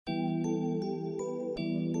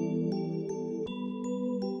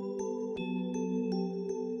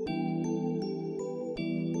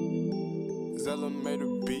Zella made a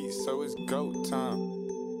beat, so it's go time.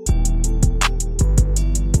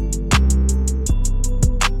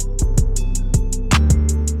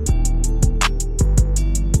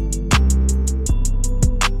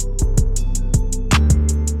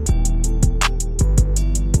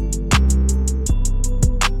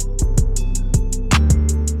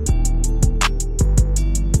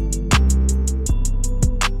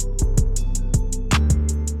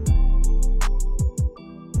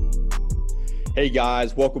 Hey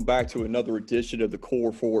guys, welcome back to another edition of the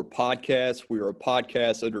Core Forward Podcast. We are a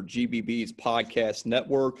podcast under GBB's podcast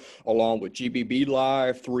network, along with GBB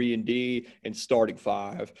Live, 3&D, and Starting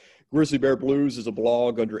Five. Grizzly Bear Blues is a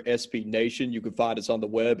blog under SB Nation. You can find us on the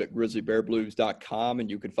web at grizzlybearblues.com, and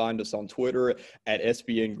you can find us on Twitter at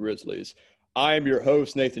SBN Grizzlies. I am your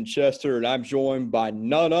host, Nathan Chester, and I'm joined by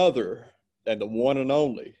none other than the one and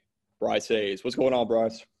only Bryce Hayes. What's going on,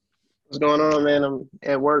 Bryce? What's going on, man? I'm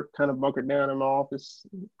at work, kind of bunkered down in my office,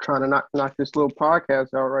 trying to knock this little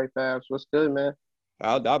podcast out right fast. What's good, man?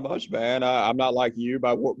 Not much, man. I'm not like you.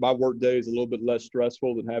 My work day is a little bit less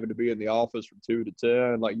stressful than having to be in the office from 2 to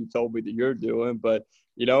 10, like you told me that you're doing. But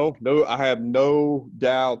I have no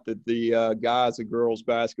doubt that the guys and girls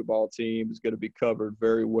basketball team is going to be covered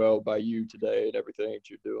very well by you today and everything that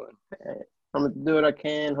you're doing. I'm going to do what I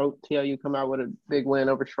can. Hope TLU come out with a big win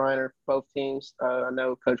over Shriner, both teams. I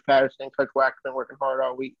know Coach Patterson, Coach Wacker been working hard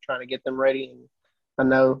all week trying to get them ready, and I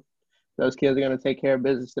know those kids are going to take care of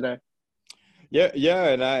business today. Yeah,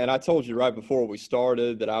 and I told you right before we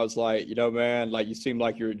started that I was like, man, like you seem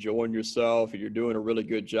like you're enjoying yourself and you're doing a really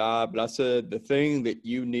good job. But I said the thing that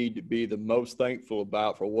you need to be the most thankful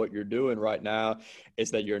about for what you're doing right now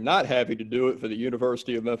is that you're not having to do it for the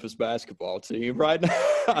University of Memphis basketball team right now.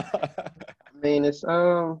 I mean, it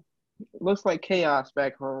looks like chaos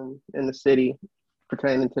back home in the city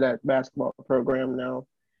pertaining to that basketball program now.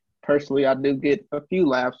 Personally, I do get a few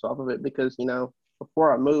laughs off of it because,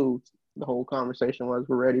 before I moved, the whole conversation was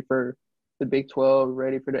we're ready for the Big 12, we're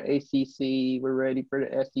ready for the ACC, we're ready for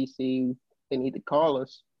the SEC. They need to call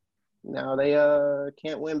us. Now they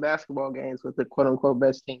can't win basketball games with the quote-unquote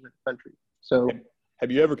best team in the country. So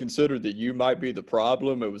have you ever considered that you might be the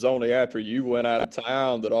problem? It was only after you went out of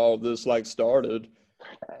town that all this started.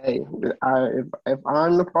 Hey, if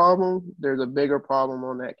I'm the problem, there's a bigger problem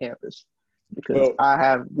on that campus because I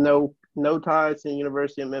have no ties to the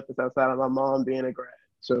University of Memphis outside of my mom being a grad.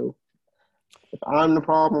 So if I'm the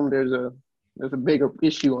problem, there's a bigger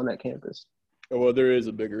issue on that campus. Well, there is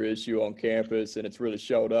a bigger issue on campus, and it's really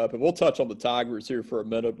showed up. And we'll touch on the Tigers here for a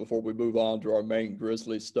minute before we move on to our main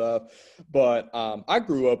Grizzlies stuff. But I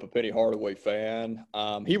grew up a Penny Hardaway fan.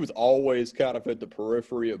 He was always kind of at the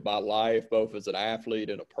periphery of my life, both as an athlete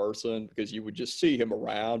and a person, because you would just see him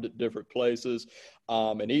around at different places.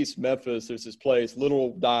 In East Memphis, there's this place,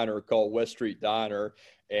 little diner called West Street Diner.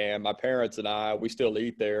 And my parents and we still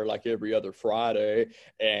eat there like every other Friday.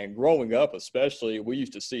 And growing up especially, we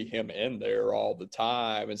used to see him in there all the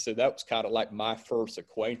time. And so that was kind of like my first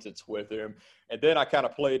acquaintance with him. And then I kind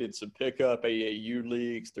of played in some pickup AAU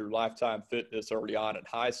leagues through Lifetime Fitness early on in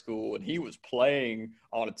high school. And he was playing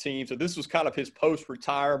on a team. So this was kind of his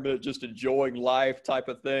post-retirement, just enjoying life type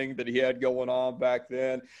of thing that he had going on back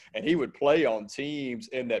then. And he would play on teams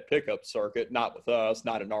in that pickup circuit, not with us,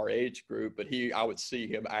 not in our age group, but I would see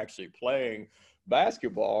him actually playing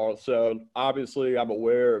basketball. So obviously I'm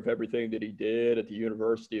aware of everything that he did at the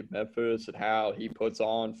University of Memphis and how he puts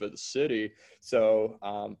on for the city. So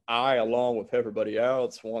I, along with everybody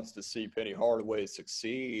else, wants to see Penny Hardaway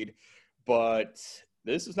succeed, but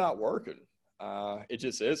this is not working. It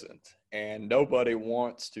just isn't. And nobody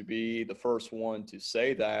wants to be the first one to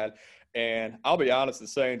say that. And I'll be honest in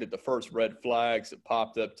saying that the first red flags that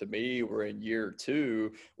popped up to me were in year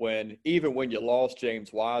 2, even when you lost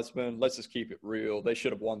James Wiseman, let's just keep it real. They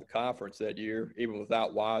should have won the conference that year, even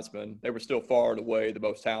without Wiseman. They were still far and away the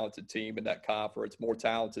most talented team in that conference, more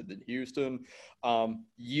talented than Houston.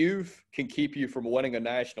 Youth can keep you from winning a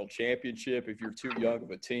national championship if you're too young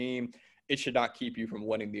of a team. It should not keep you from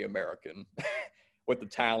winning the American with the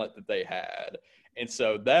talent that they had. And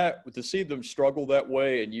so to see them struggle that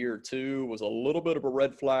way in year 2 was a little bit of a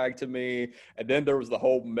red flag to me. And then there was the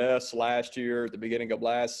whole mess last year at the beginning of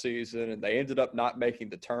last season, and they ended up not making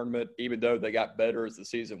the tournament, even though they got better as the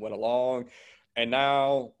season went along. And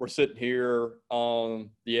now we're sitting here on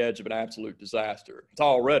the edge of an absolute disaster. It's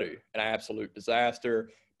already an absolute disaster.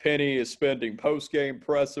 Penny is spending post-game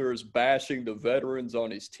pressers, bashing the veterans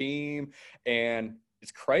on his team, and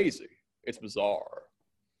it's crazy. It's bizarre.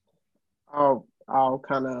 I'll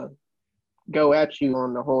kind of go at you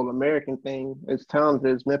on the whole American thing. As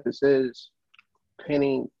talented as Memphis is,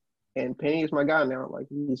 Penny And Penny is my guy now. Like,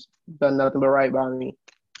 he's done nothing but right by me.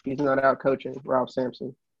 He's not out coaching Ralph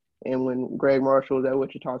Sampson. And when Greg Marshall was at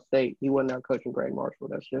Wichita State, he wasn't out coaching Greg Marshall.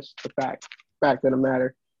 That's just the fact of the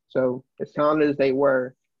matter. So as talented as they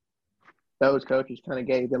were, those coaches kind of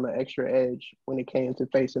gave them an extra edge when it came to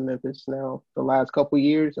facing Memphis. Now, the last couple of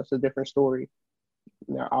years, that's a different story.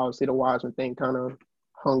 Now, obviously, the Wiseman thing kind of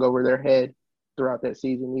hung over their head throughout that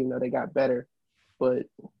season, even though they got better. But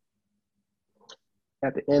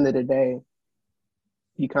at the end of the day,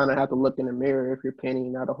 you kind of have to look in the mirror if you're Penny.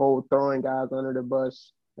 Now, the whole throwing guys under the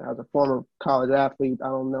bus, as a former college athlete, I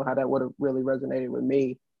don't know how that would have really resonated with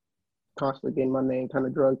me, constantly getting my name kind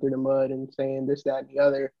of dragged through the mud and saying this, that, and the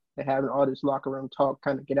other, and having all this locker room talk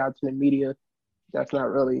kind of get out to the media. That's not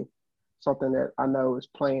really something that I know is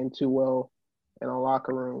playing too well in a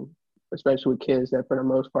locker room, especially with kids that for the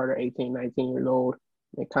most part are 18, 19 years old.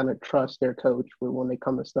 They kind of trust their coach when they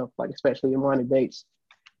come to stuff like, especially Emoni Bates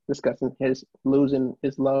discussing his losing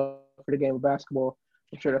his love for the game of basketball.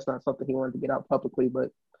 I'm sure that's not something he wanted to get out publicly, but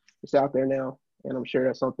it's out there now. And I'm sure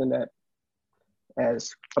that's something that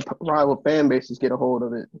as a rival fan bases get a hold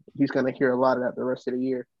of it, he's going to hear a lot of that the rest of the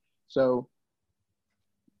year. So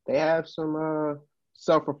they have some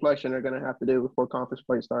self-reflection they're going to have to do before conference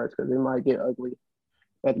play starts, because it might get ugly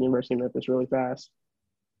at the University of Memphis really fast.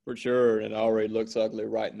 For sure, and it already looks ugly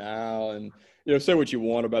right now. And, say what you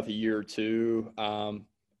want about the year two.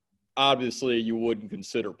 Obviously, you wouldn't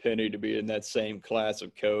consider Penny to be in that same class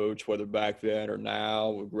of coach, whether back then or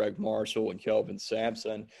now, with Greg Marshall and Kelvin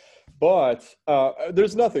Sampson. But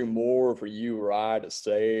there's nothing more for you or I to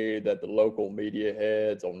say that the local media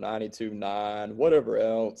heads on 92.9, whatever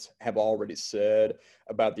else, have already said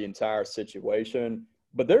about the entire situation.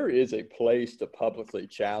 But there is a place to publicly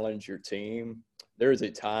challenge your team. There is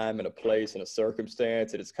a time and a place and a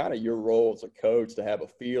circumstance, and it's kind of your role as a coach to have a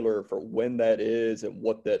feeler for when that is and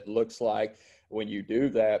what that looks like when you do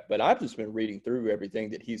that. But I've just been reading through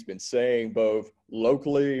everything that he's been saying, both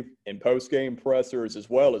locally in post-game pressers as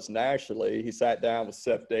well as nationally. He sat down with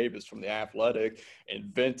Seth Davis from The Athletic and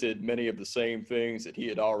vented many of the same things that he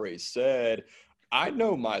had already said. I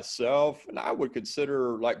know myself, and I would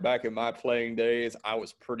consider, like back in my playing days, I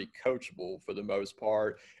was pretty coachable for the most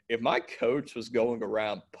part. If my coach was going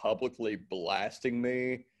around publicly blasting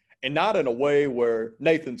me, and not in a way where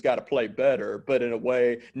Nathan's got to play better, but in a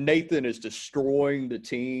way Nathan is destroying the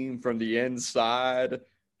team from the inside,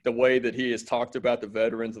 the way that he has talked about the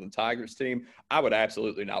veterans of the Tigers team, I would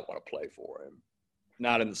absolutely not want to play for him.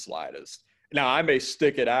 Not in the slightest. Now, I may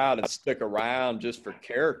stick it out and stick around just for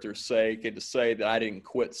character's sake and to say that I didn't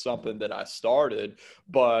quit something that I started,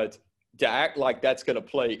 but to act like that's going to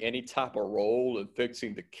play any type of role in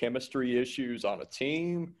fixing the chemistry issues on a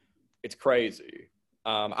team, it's crazy.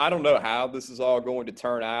 I don't know how this is all going to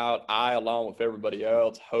turn out. I, along with everybody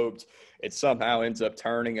else, hoped it somehow ends up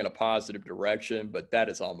turning in a positive direction, but that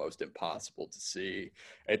is almost impossible to see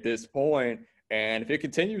at this point. And if it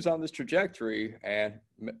continues on this trajectory, and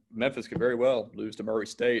Memphis could very well lose to Murray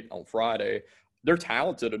State on Friday, they're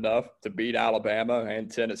talented enough to beat Alabama and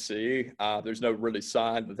Tennessee. There's no really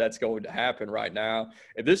sign that that's going to happen right now.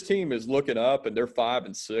 If this team is looking up and they're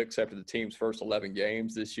 5-6 after the team's first 11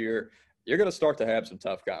 games this year, you're going to start to have some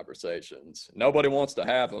tough conversations. Nobody wants to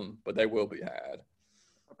have them, but they will be had.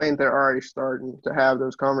 I think they're already starting to have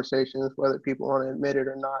those conversations, whether people want to admit it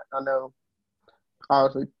or not. I know,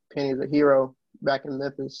 obviously, Penny's a hero back in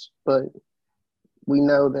Memphis, but we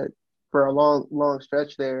know that for a long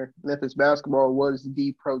stretch there, Memphis basketball was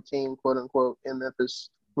the pro team, quote unquote, in Memphis.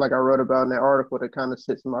 Like I wrote about in that article that kind of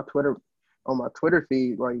sits on my Twitter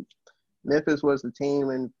feed. Like, Memphis was the team,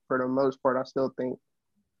 and for the most part, I still think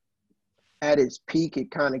at its peak, it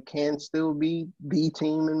kind of can still be the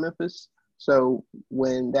team in Memphis. So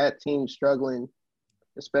when that team's struggling,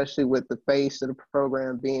 especially with the face of the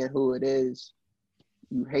program being who it is,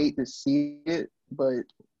 you hate to see it, but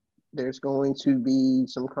there's going to be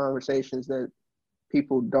some conversations that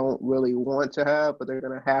people don't really want to have, but they're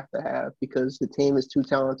going to have because the team is too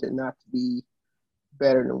talented not to be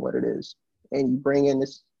better than what it is. And you bring in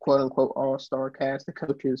this quote-unquote all-star cast of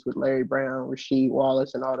coaches with Larry Brown, Rasheed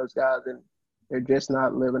Wallace, and all those guys, and they're just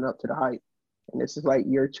not living up to the hype. And this is like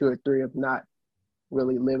year 2 or 3 of not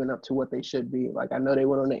really living up to what they should be. Like, I know they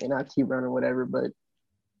went on the NIT run or whatever, but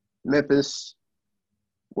Memphis,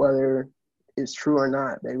 whether it's true or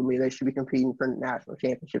not, they should be competing for national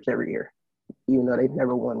championships every year, even though they've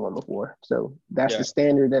never won one before. So that's the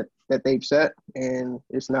standard that they've set, and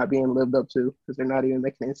it's not being lived up to because they're not even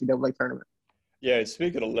making the NCAA tournament. Yeah,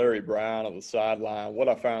 speaking of Larry Brown on the sideline, what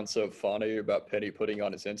I found so funny about Penny putting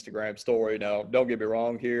on his Instagram story. Now, don't get me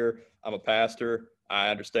wrong here. I'm a pastor. I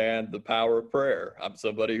understand the power of prayer. I'm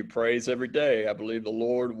somebody who prays every day. I believe the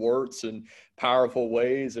Lord works in powerful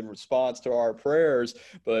ways in response to our prayers.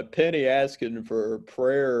 But Penny asking for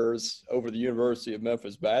prayers over the University of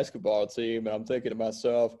Memphis basketball team, and I'm thinking to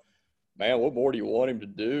myself, man, what more do you want him to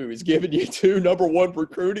do? He's given you 2 number 1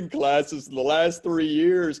 recruiting classes in the last 3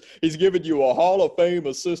 years. He's given you a Hall of Fame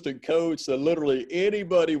assistant coach that literally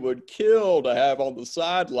anybody would kill to have on the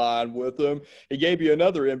sideline with him. He gave you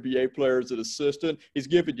another NBA player as an assistant. He's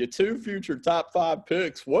given you 2 future top 5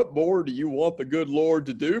 picks. What more do you want the good Lord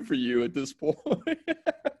to do for you at this point?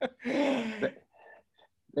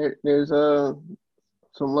 There's some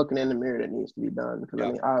looking in the mirror that needs to be done because Yeah.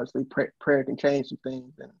 I mean, obviously, prayer can change some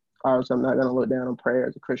things, and obviously, I'm not going to look down on prayer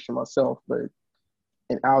as a Christian myself, but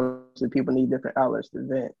and obviously, people need different outlets to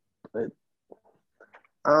vent. But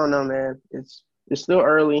I don't know, man. It's still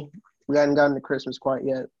early. We haven't gotten to Christmas quite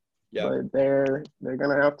yet, Yeah, but they're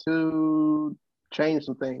gonna have to change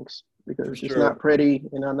some things because for it's sure. not pretty,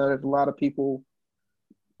 and I know there's a lot of people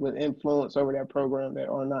with influence over that program that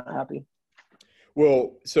are not happy.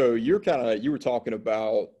 Well, so you were talking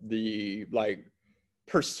about the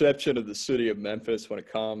perception of the city of Memphis when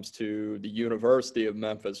it comes to the University of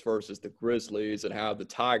Memphis versus the Grizzlies, and how the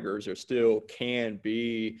Tigers are still can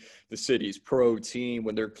be the city's pro team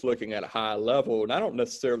when they're clicking at a high level. And I don't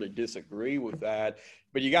necessarily disagree with that,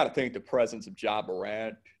 but you got to think the presence of Ja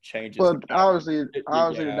Morant changes Well, the obviously, the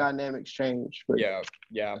yeah, dynamics change, but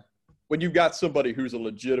yeah. When you've got somebody who's a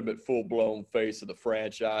legitimate full-blown face of the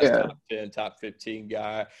franchise, yeah, top 10, top 15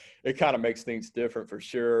 guy, it kind of makes things different for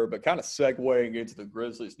sure. But kind of segueing into the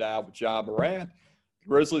Grizzlies now with Ja Morant, the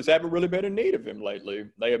Grizzlies haven't really been in need of him lately.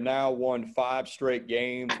 They have now won 5 straight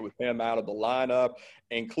games with him out of the lineup,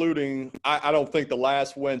 including, I don't think the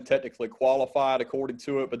last win technically qualified according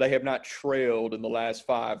to it, but they have not trailed in the last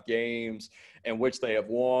 5 games in which they have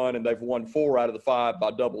won, and they've won 4 out of the 5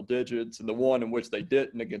 by double digits. And the one in which they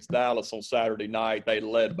didn't against Dallas on Saturday night, they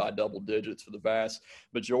led by double digits for the vast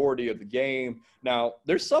majority of the game. Now,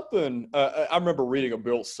 there's something I remember reading a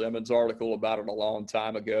Bill Simmons article about it a long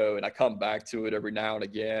time ago, and I come back to it every now and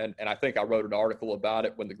again. And I think I wrote an article about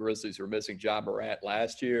it when the Grizzlies were missing Ja Morant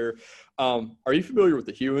last year. Are you familiar with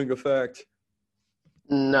the Ewing effect?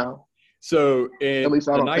 no, So at least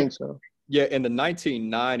I don't think so. yeah, in the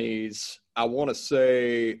 1990s, I want to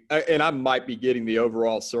say, and I might be getting the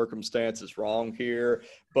overall circumstances wrong here,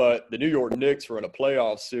 but the New York Knicks were in a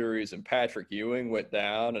playoff series and Patrick Ewing went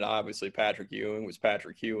down. And obviously, Patrick Ewing was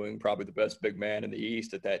Patrick Ewing, probably the best big man in the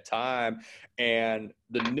East at that time. And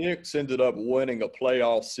the Knicks ended up winning a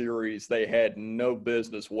playoff series they had no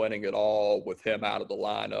business winning at all with him out of the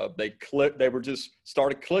lineup. They were just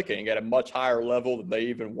started clicking at a much higher level than they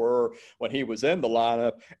even were when he was in the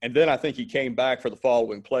lineup. And then I think he came back for the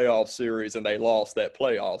following playoff series and they lost that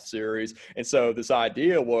playoff series. And so this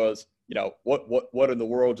idea was, what in the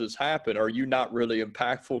world just happened? Are you not really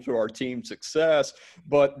impactful to our team's success?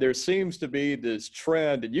 But there seems to be this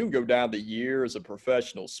trend, and you can go down the years of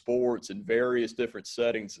professional sports in various different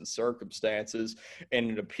settings and circumstances,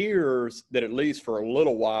 and it appears that at least for a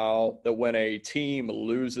little while, that when a team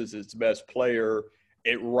loses its best player,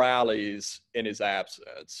 it rallies in his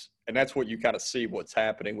absence. And that's what you kind of see what's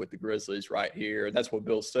happening with the Grizzlies right here. That's what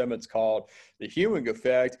Bill Simmons called the Ewing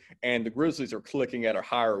effect. And the Grizzlies are clicking at a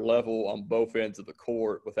higher level on both ends of the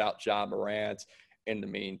court without Ja Morant in the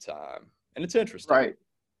meantime. And it's interesting. Right.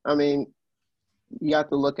 I mean, you have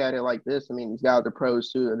to look at it like this. I mean, these guys are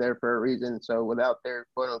pros too. They're there for a reason. So without their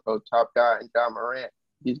quote unquote top guy and Ja Morant,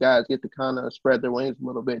 these guys get to kind of spread their wings a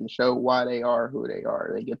little bit and show why they are who they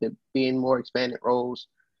are. They get to be in more expanded roles.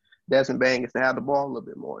 Desmond Bane gets to have the ball a little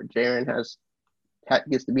bit more. Jaren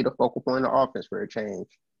gets to be the focal point of offense for a change.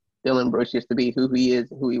 Dylan Brooks gets to be who he is,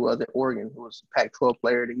 who he was at Oregon, who was Pac-12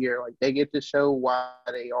 Player of the Year. Like, they get to show why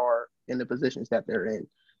they are in the positions that they're in.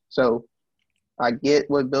 So I get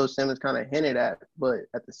what Bill Simmons kind of hinted at, but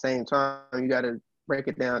at the same time, you got to break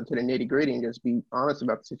it down to the nitty-gritty and just be honest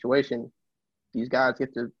about the situation. These guys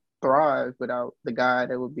get to thrive without the guy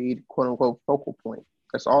that would be quote-unquote focal point.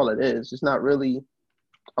 That's all it is. It's not really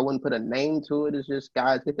 – I wouldn't put a name to it. It's just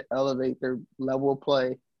guys get to elevate their level of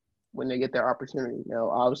play when they get their opportunity. Now,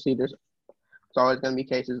 obviously, there's always going to be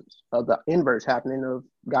cases of the inverse happening of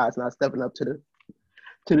guys not stepping up to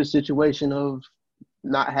the situation of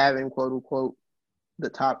not having quote unquote the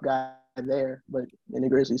top guy there. But in the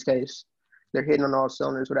Grizzlies' case, they're hitting on all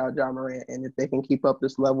cylinders without Ja Morant, and if they can keep up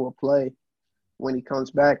this level of play when he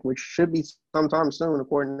comes back, which should be sometime soon,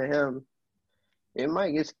 according to him, it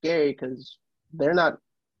might get scary because they're not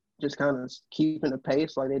just kind of keeping the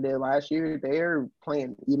pace like they did last year, they're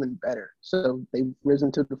playing even better. So they've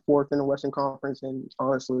risen to the fourth in the Western Conference, and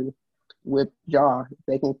honestly, with Ja, if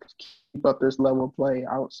they can keep up this level of play,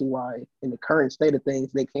 I don't see why, in the current state of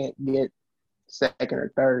things, they can't get second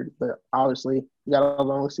or third. But obviously, you got a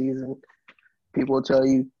long season. People will tell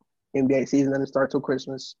you NBA season doesn't start till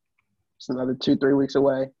Christmas. It's another 2-3 weeks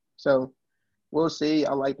away. So we'll see.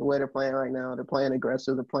 I like the way they're playing right now. They're playing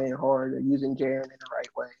aggressive. They're playing hard. They're using Jaren in the right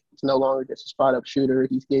way. He's no longer just a spot-up shooter.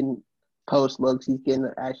 He's getting post looks. He's getting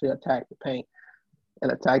to actually attack the paint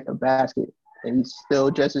and attack the basket. And he's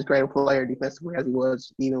still just as great a player defensively as he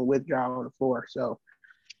was even with Ja on the floor. So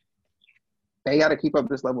they got to keep up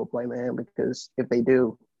this level of play, man, because if they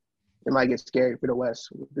do, it might get scary for the West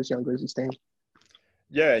with this young Grizzlies team.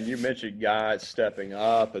 Yeah, and you mentioned guys stepping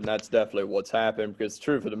up, and that's definitely what's happened because the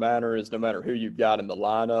truth of the matter is no matter who you've got in the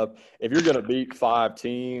lineup, if you're going to beat 5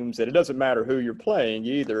 teams, and it doesn't matter who you're playing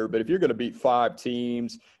either, but if you're going to beat 5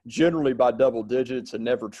 teams, generally by double digits and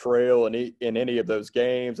never trail in any of those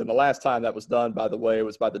games, and the last time that was done, by the way,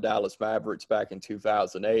 was by the Dallas Mavericks back in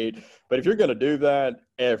 2008. But if you're going to do that,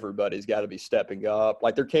 everybody's got to be stepping up.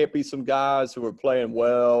 Like there can't be some guys who are playing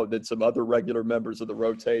well, then some other regular members of the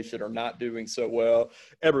rotation are not doing so well.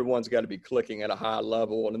 Everyone's got to be clicking at a high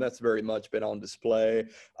level, and that's very much been on display.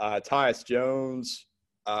 Tyus Jones,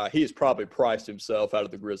 he has probably priced himself out of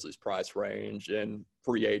the Grizzlies' price range in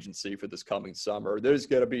free agency for this coming summer. There's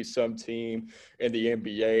going to be some team in the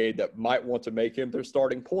NBA that might want to make him their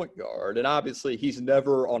starting point guard. And obviously, he's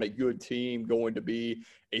never on a good team going to be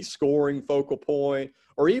a scoring focal point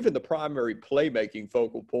or even the primary playmaking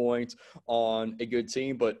focal point on a good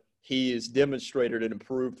team, but he has demonstrated an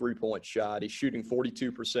improved three-point shot. He's shooting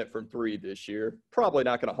 42% from 3 this year. Probably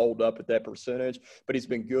not going to hold up at that percentage, but he's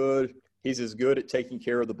been good. He's as good at taking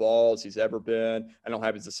care of the ball as he's ever been. I don't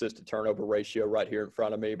have his assist-to-turnover ratio right here in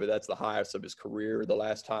front of me, but that's the highest of his career the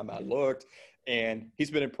last time I looked. And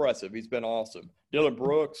he's been impressive. He's been awesome. Dillon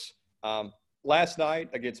Brooks, last night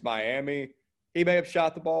against Miami, he may have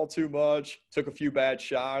shot the ball too much, took a few bad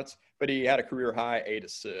shots, but he had a career-high 8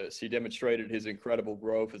 assists. He demonstrated his incredible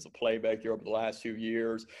growth as a playmaker over the last few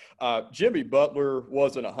years. Jimmy Butler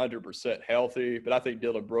wasn't 100% healthy, but I think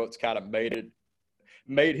Dillon Brooks kind of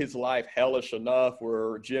made his life hellish enough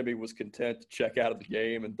where Jimmy was content to check out of the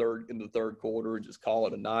game in the third quarter and just call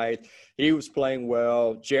it a night. He was playing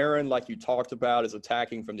well. Jaren, like you talked about, is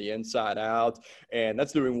attacking from the inside out, and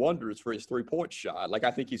that's doing wonders for his three-point shot. Like,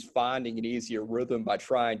 I think he's finding an easier rhythm by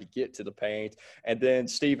trying to get to the paint. And then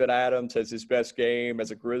Steven Adams has his best game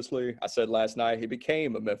as a Grizzly. I said last night he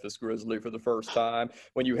became a Memphis Grizzly for the first time.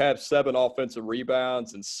 When you have 7 offensive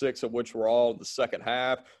rebounds and 6 of which were all in the second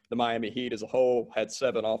half, the Miami Heat as a whole had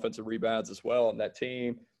 7 offensive rebounds as well on that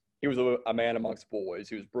team. He was a man amongst boys.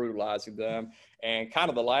 He was brutalizing them. And kind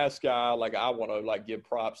of the last guy like I want to give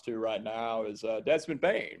props to right now is Desmond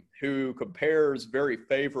Bane, who compares very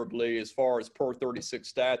favorably as far as per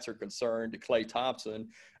 36 stats are concerned to Klay Thompson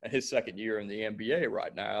in his second year in the NBA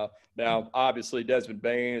right now. Now, obviously, Desmond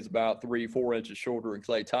Bane is about 3-4 inches shorter than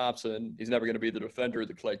Klay Thompson. He's never going to be the defender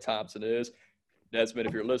that Klay Thompson is. Desmond,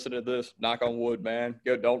 if you're listening to this, knock on wood, man.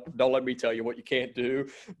 Don't let me tell you what you can't do.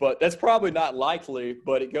 But that's probably not likely,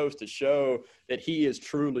 but it goes to show that he is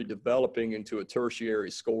truly developing into a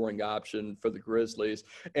tertiary scoring option for the Grizzlies.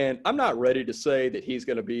 And I'm not ready to say that he's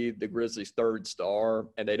going to be the Grizzlies' third star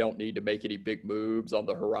and they don't need to make any big moves on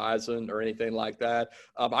the horizon or anything like that.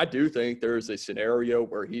 I do think there's a scenario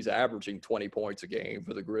where he's averaging 20 points a game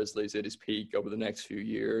for the Grizzlies at his peak over the next few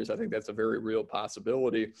years. I think that's a very real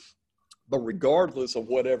possibility. But regardless of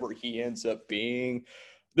whatever he ends up being,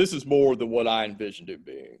 this is more than what I envisioned him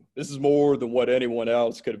being. This is more than what anyone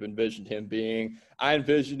else could have envisioned him being. I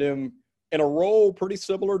envisioned him in a role pretty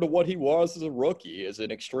similar to what he was as a rookie, as an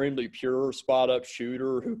extremely pure spot-up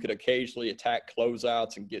shooter who could occasionally attack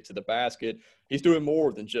closeouts and get to the basket. He's doing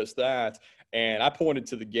more than just that. And I pointed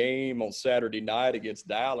to the game on Saturday night against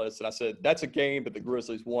Dallas, and I said, that's a game that the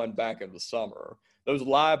Grizzlies won back in the summer. Those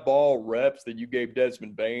live ball reps that you gave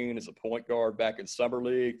Desmond Bane as a point guard back in Summer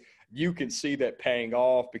League, you can see that paying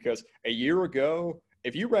off because a year ago,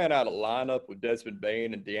 if you ran out a lineup with Desmond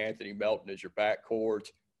Bane and DeAnthony Melton as your backcourt,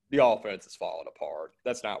 the offense is falling apart.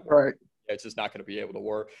 That's not working. Right. It's just not going to be able to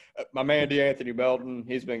work. My man DeAnthony Melton,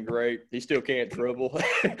 he's been great. He still can't dribble.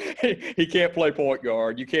 He can't play point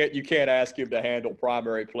guard. You can't ask him to handle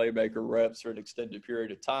primary playmaker reps for an extended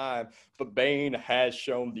period of time. But Bane has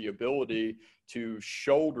shown the ability to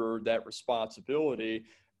shoulder that responsibility,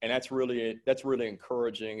 and that's really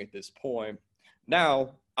encouraging at this point.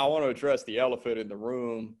 Now, I want to address the elephant in the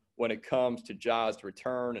room when it comes to Ja's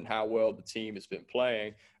return and how well the team has been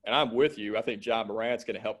playing. And I'm with you. I think Ja Morant's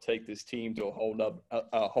going to help take this team to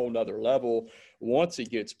a whole nother level once he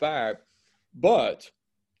gets back. But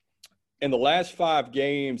in the last 5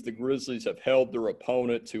 games, the Grizzlies have held their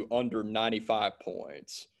opponent to under 95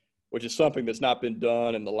 points, which is something that's not been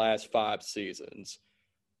done in the last 5 seasons.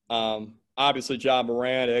 Obviously, Ja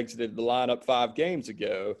Morant exited the lineup 5 games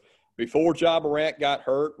ago. Before Ja Morant got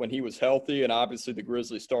hurt, when he was healthy, and obviously the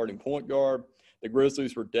Grizzlies starting point guard, the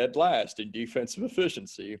Grizzlies were dead last in defensive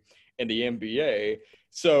efficiency in the NBA.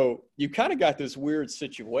 So you kind of got this weird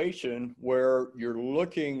situation where you're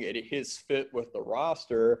looking at his fit with the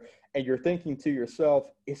roster and you're thinking to yourself,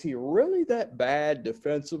 is he really that bad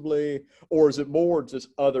defensively? Or is it more just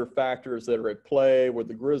other factors that are at play where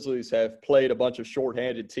the Grizzlies have played a bunch of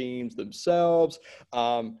shorthanded teams themselves?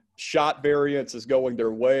 Shot variance is going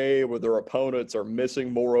their way where their opponents are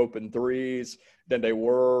missing more open threes than they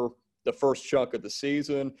were the first chunk of the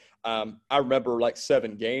season. I remember like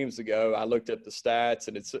 7 games ago, I looked at the stats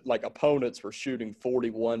and it's like opponents were shooting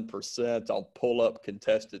 41% on pull-up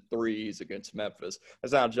contested threes against Memphis.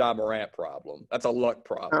 That's not a Ja Morant problem. That's a luck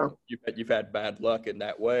problem. Oh. You've had bad luck in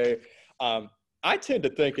that way. I tend to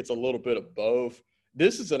think it's a little bit of both.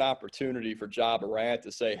 This is an opportunity for Ja Morant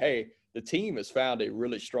to say, hey, the team has found a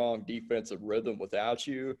really strong defensive rhythm without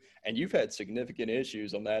you, and you've had significant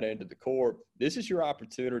issues on that end of the court. This is your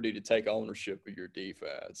opportunity to take ownership of your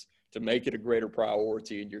defense, to make it a greater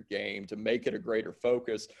priority in your game, to make it a greater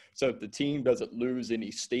focus so that the team doesn't lose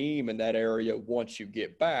any steam in that area once you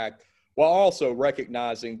get back, while also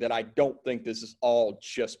recognizing that I don't think this is all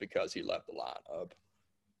just because he left the lineup.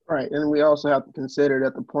 Right, and we also have to consider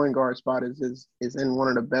that the point guard spot is in one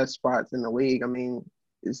of the best spots in the league. I mean,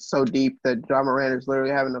 it's so deep that Ja Morant is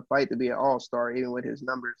literally having to fight to be an all-star, even with his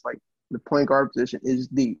numbers. Like, the point guard position is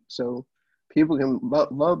deep. So people can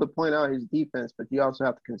love to point out his defense, but you also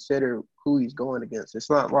have to consider who he's going against.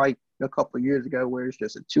 It's not like a couple of years ago where it's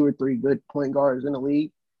just 2 or 3 good point guards in the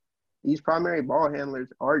league. These primary ball handlers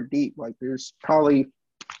are deep. Like, there's probably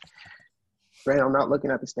 – granted, I'm not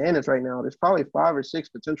looking at the standings right now. There's probably 5 or 6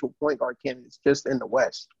 potential point guard candidates just in the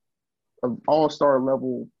West of all-star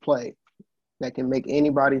level play that can make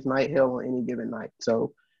anybody's night hell on any given night.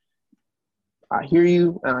 So I hear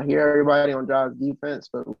you, and I hear everybody on Ja's defense,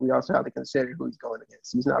 but we also have to consider who he's going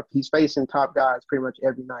against. He's facing top guys pretty much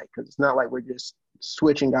every night because it's not like we're just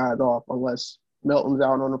switching guys off unless Melton's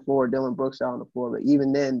out on the floor, Dillon Brooks out on the floor. But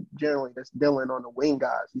even then, generally, that's Dillon on the wing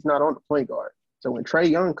guys. He's not on the point guard. So when Trae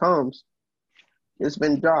Young comes, it's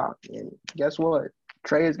been Ja. And guess what?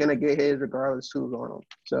 Trae is going to get his regardless who's on him.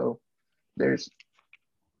 So there's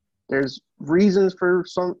reasons for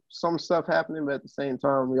some stuff happening, but at the same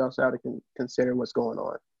time, we also have to consider what's going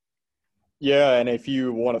on. Yeah, and if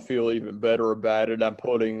you want to feel even better about it, I'm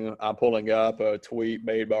pulling up a tweet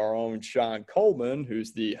made by our own Sean Coleman,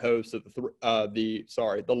 who's the host of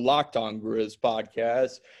the Locked On Grizz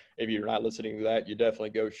podcast. If you're not listening to that, you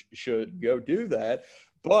definitely should go do that.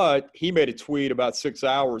 But he made a tweet about 6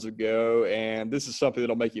 hours ago, and this is something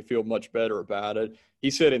that'll make you feel much better about it.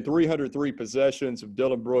 He said in 303 possessions of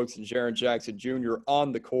Dillon Brooks and Jaren Jackson Jr.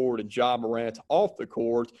 on the court and Ja Morant off the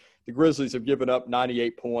court, the Grizzlies have given up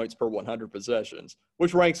 98 points per 100 possessions,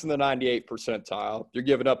 which ranks in the 98th percentile. You're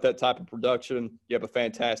giving up that type of production, you have a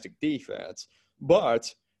fantastic defense.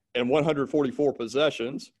 But in 144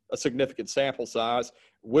 possessions, a significant sample size,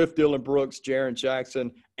 with Dillon Brooks, Jaren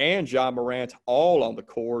Jackson, and Ja Morant all on the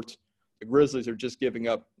court, the Grizzlies are just giving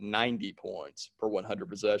up 90 points per 100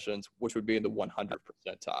 possessions, which would be in the 100th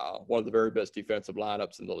percentile, one of the very best defensive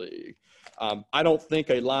lineups in the league. I don't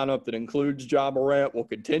think a lineup that includes Ja Morant will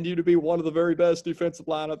continue to be one of the very best defensive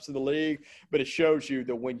lineups in the league, but it shows you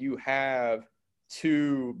that when you have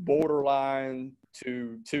two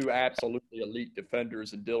absolutely elite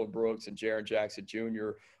defenders in Dillon Brooks and Jaren Jackson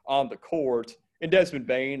Jr. on the court, and Desmond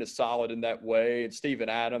Bane is solid in that way, and Steven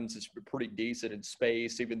Adams is pretty decent in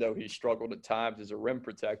space, even though he struggled at times as a rim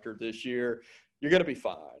protector this year, you're going to be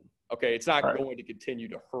fine. Okay, it's not going to continue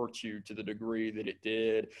to hurt you to the degree that it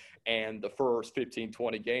did and the first 15,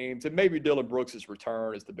 20 games. And maybe Dillon Brooks'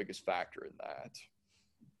 return is the biggest factor in that.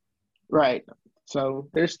 Right. So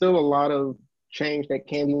there's still a lot of change that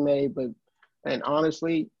can be made, and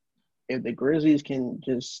honestly, if the Grizzlies can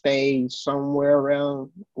just stay somewhere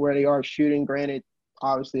around where they are shooting, granted,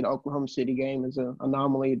 obviously the Oklahoma City game is an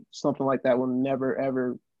anomaly. Something like that will never,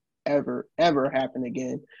 ever, ever, ever happen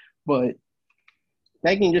again. But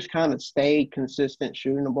they can just kind of stay consistent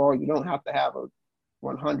shooting the ball. You don't have to have a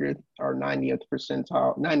 100th or 98th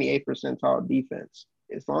percentile defense.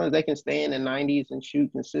 As long as they can stay in the 90s and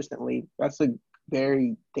shoot consistently, that's a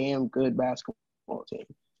very damn good basketball team.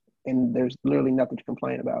 and there's literally nothing to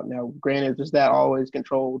complain about. Now, granted, does that always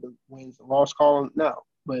control the wins and loss column? No,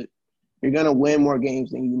 but you're gonna win more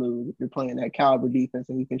games than you lose if you're playing that caliber defense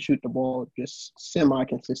and you can shoot the ball just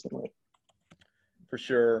semi-consistently. For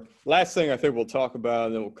sure. Last thing I think we'll talk about,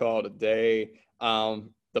 and then we'll call it a day.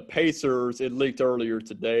 The Pacers, it leaked earlier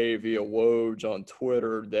today via Woj on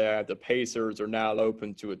Twitter that the Pacers are now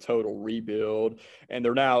open to a total rebuild, and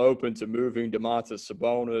they're now open to moving Domantas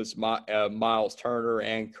Sabonis, Miles Turner,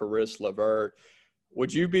 and Caris LeVert.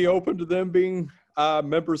 Would you be open to them being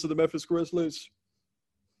members of the Memphis Grizzlies?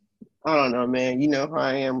 I don't know, man. You know how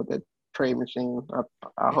I am with the trade machine.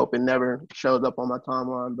 I hope it never shows up on my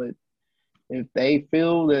timeline, but if they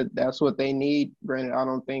feel that that's what they need, granted, I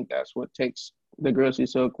don't think that's what takes the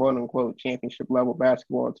Grizzlies to a quote-unquote championship-level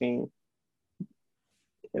basketball team.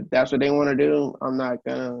 If that's what they want to do, I'm not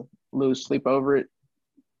going to lose sleep over it.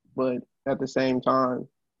 But at the same time,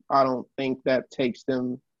 I don't think that takes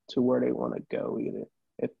them to where they want to go either.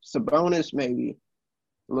 If Sabonis, maybe.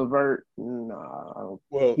 LeVert, nah. I don't.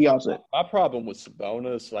 Well, He also my problem with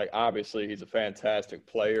Sabonis, like obviously he's a fantastic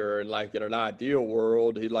player, and like in an ideal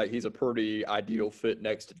world, he's a pretty ideal fit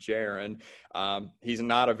next to Jaren.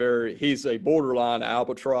 He's a borderline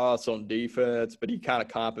albatross on defense, but he kind of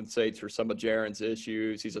compensates for some of Jaren's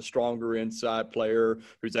issues. He's a stronger inside player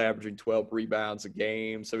who's averaging 12 rebounds a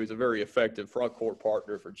game, so he's a very effective front court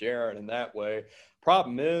partner for Jaren in that way.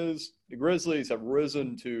 Problem is, the Grizzlies have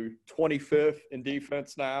risen to 25th in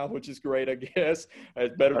defense now, which is great, I guess.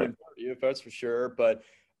 It's better than 30th, that's for sure. But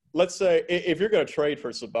let's say if you're going to trade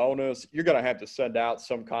for Sabonis, you're going to have to send out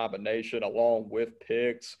some combination along with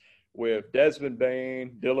picks with Desmond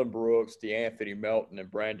Bane, Dylan Brooks, DeAnthony Melton,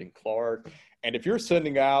 and Brandon Clark. And if you're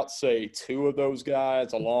sending out, say, two of those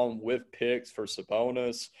guys along with picks for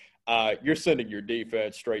Sabonis, you're sending your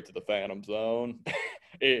defense straight to the Phantom Zone.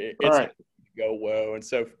 It's right. go well. And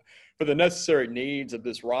so for the necessary needs of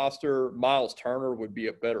this roster, Miles Turner would be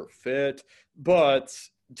a better fit. But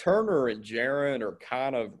Turner and Jaren are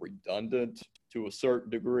kind of redundant to a certain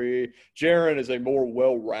degree. Jaren is a more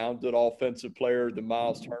well-rounded offensive player than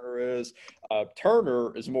Miles Turner is.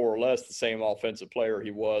 Turner is more or less the same offensive player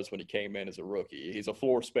he was when he came in as a rookie. He's a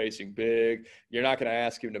floor-spacing big. You're not going to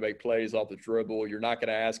ask him to make plays off the dribble. You're not going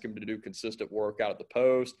to ask him to do consistent work out of the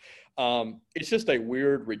post. It's just a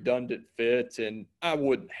weird, redundant fit, and I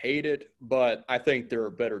wouldn't hate it, but I think there are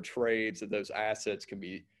better trades that those assets can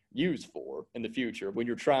be used for in the future when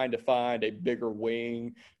you're trying to find a bigger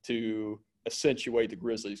wing to accentuate the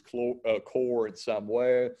Grizzlies' core in some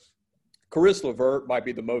way. Caris LeVert might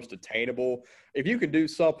be the most attainable. If you can do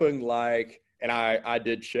something like, and I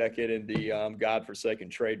did check it in the godforsaken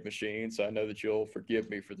trade machine, so I know that you'll forgive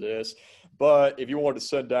me for this, but if you wanted to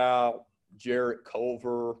send out Jarrett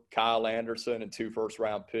Culver, Kyle Anderson, and 2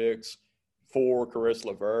 first-round picks for Caris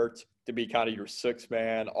LeVert to be kind of your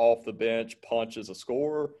six-man off the bench punch as a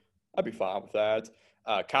scorer, I'd be fine with that.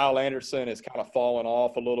 Kyle Anderson has kind of fallen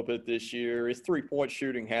off a little bit this year. His three-point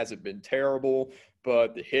shooting hasn't been terrible,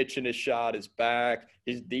 but the hitch in his shot is back.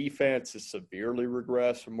 His defense has severely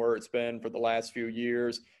regressed from where it's been for the last few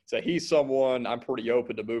years. So he's someone I'm pretty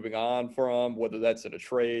open to moving on from, whether that's in a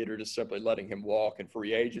trade or just simply letting him walk in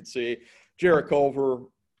free agency. Jarrett Culver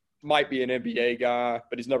might be an NBA guy,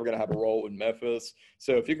 but he's never going to have a role in Memphis.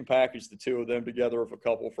 So if you can package the two of them together with a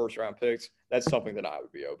couple of first-round picks, that's something that I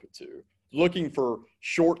would be open to. Looking for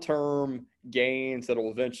short-term gains that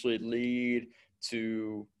will eventually lead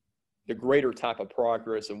to the greater type of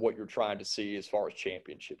progress and what you're trying to see as far as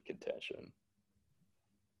championship contention.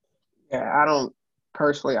 Yeah, I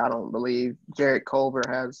don't believe Jarrett Culver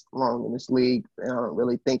has long in this league, and I don't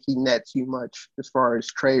really think he nets you much as far as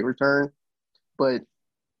trade return. But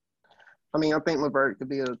I mean, I think LeVert could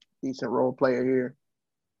be a decent role player here.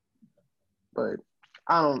 But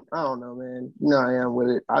I don't know, man. You know I am with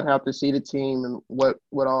it. I'd have to see the team and what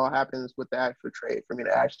all happens with the actual trade for me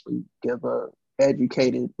to actually give a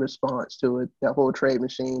educated response to it. That whole trade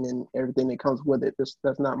machine and everything that comes with it.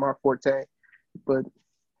 That's not my forte. But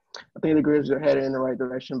I think the Grizzlies are headed in the right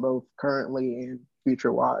direction, both currently and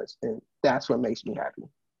future-wise, and that's what makes me happy.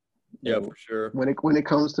 Yeah, and for sure. When it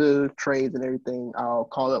comes to trades and everything, I'll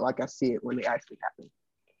call it like I see it when they actually happen.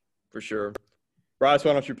 For sure. Bryce,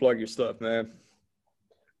 why don't you plug your stuff, man?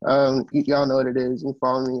 Y'all know what it is. You can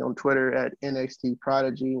follow me on Twitter at NXT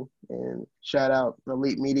Prodigy, and shout out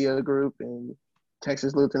Elite Media Group and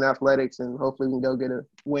Texas Lutheran Athletics, and hopefully we can go get a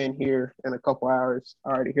win here in a couple hours.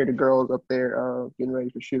 I already hear the girls up there getting ready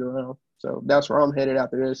for shoot around. So that's where I'm headed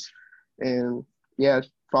after this. And yeah,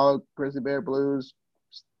 follow Grizzly Bear Blues.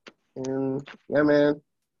 And yeah, man,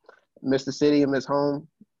 miss the city and miss home,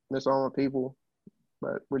 miss all my people.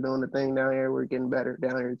 but we're doing the thing down here. We're getting better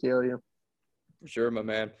down here, tell you. For sure, my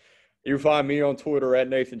man. You can find me on Twitter at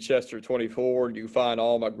NathanChester24, and you can find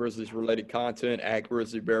all my Grizzlies-related content at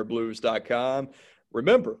GrizzlyBearBlues.com.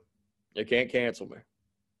 Remember, you can't cancel me.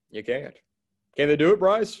 You can't. Can they do it,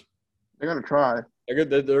 Bryce? They're going to try. They're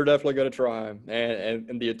definitely going to try,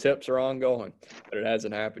 and the attempts are ongoing, but it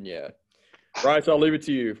hasn't happened yet. Bryce, I'll leave it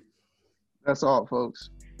to you. That's all, folks.